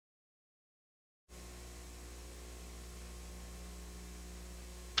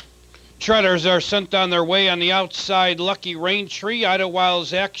Treaders are sent on their way on the outside. Lucky Raintree,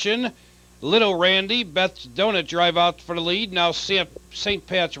 Idlewild Action, Little Randy, Beth's Donut drive out for the lead. Now St.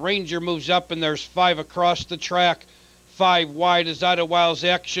 Pat's Ranger moves up, and there's 5 across the track. 5 wide is Idlewild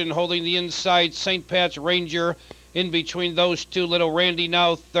Action holding the inside. St. Pat's Ranger in between those two. Little Randy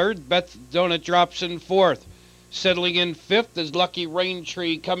now third. Beth's Donut drops in fourth. Settling in fifth is Lucky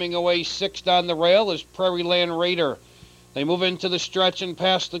Raintree. Coming away sixth on the rail is Prairie Land Raider. They move into the stretch and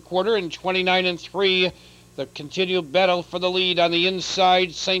past the quarter in 29 and 3. The continued battle for the lead on the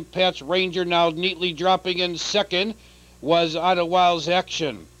inside. St. Pat's Ranger now neatly dropping in second was Idlewild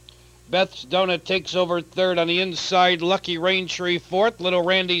Action. Beth's Donut takes over third on the inside. Lucky Raintree fourth. Little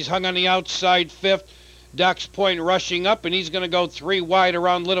Randy's hung on the outside fifth. Doc's Point rushing up, and he's going to go 3 wide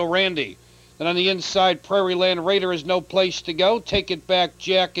around Little Randy. Then on the inside, Prairie Land Raider has no place to go. Take It Back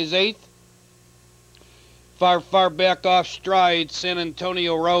Jack is eighth. Far back off stride, San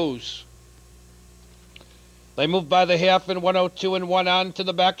Antonio Rose. They move by the half in 102 and 1 on to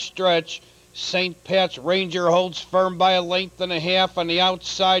the back stretch. St. Pat's Ranger holds firm by a length and a half on the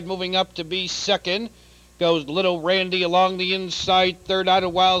outside, moving up to be second. Goes Little Randy along the inside, third.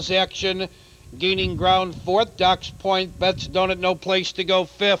 Idlewild Action gaining ground fourth. Doc's Point, Beth's Donut, no place to go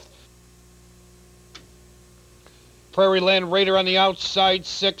fifth. Prairie Land Raider on the outside,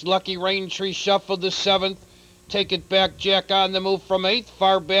 sixth. Lucky Raintree shuffled to seventh. Take It Back Jack on the move from eighth.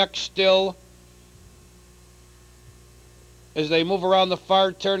 Far back still, as they move around the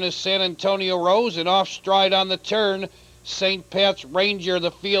far turn, is San Antonio Rose, and off stride on the turn, St. Pat's Ranger. The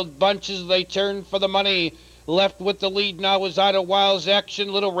field bunches, they turn for the money. Left with the lead now is Idlewild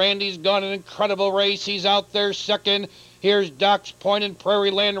Action. Little Randy's gone an incredible race. He's out there second. Here's Doc's Point and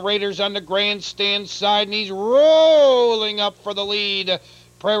Prairie Land Raiders on the grandstand side, and he's rolling up for the lead.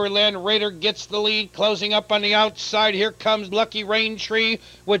 Prairie Land Raider gets the lead, closing up on the outside. Here comes Lucky Raintree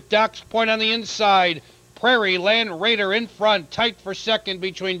with Doc's Point on the inside. Prairie Land Raider in front, tight for second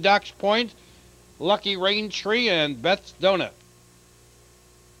between Doc's Point, Lucky Raintree, and Beth's Donut.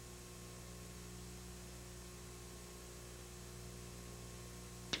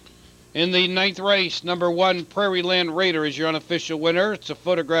 In the 9th race, number 1, Prairie Land Raider is your unofficial winner. It's a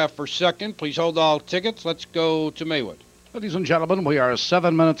photograph for second. Please hold all tickets. Let's go to Maywood. Ladies and gentlemen, we are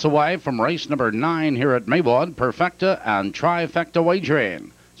 7 minutes away from race number 9 here at Maywood. Perfecta and Trifecta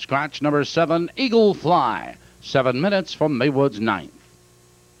Wagering. Scratch number 7, Eagle Fly. 7 minutes from Maywood's 9th.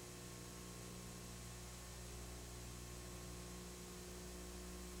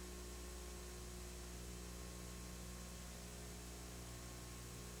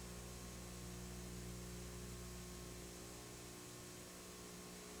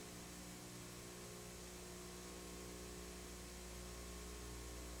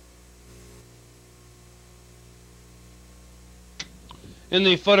 In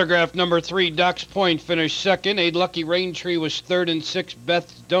the photograph, number 3, Doc's Point finished second. 8, Lucky Raintree was third, and 6,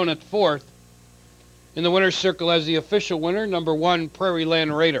 Beth's Donut fourth. In the winner's circle as the official winner, number 1, Prairie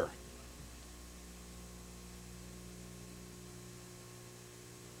Land Raider.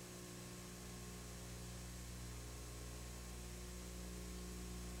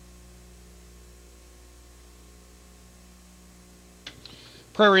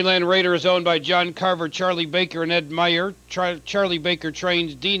 Prairie Land Raider is owned by John Carver, Charlie Baker, and Ed Meyer. Charlie Baker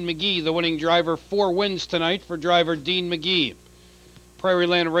trains Dean Magee, the winning driver. 4 wins tonight for driver Dean Magee. Prairie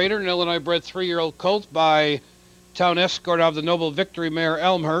Land Raider, an Illinois-bred 3-year-old colt by Town Escort of the Noble Victory mare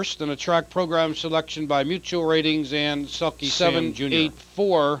Elmhurst, and a track program selection by Mutual Ratings and Sulky 7, 8,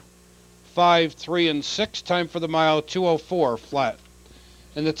 4, 5, 3, and 6. Time for the mile 2:04 flat.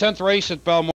 In the 10th race at Balmoral.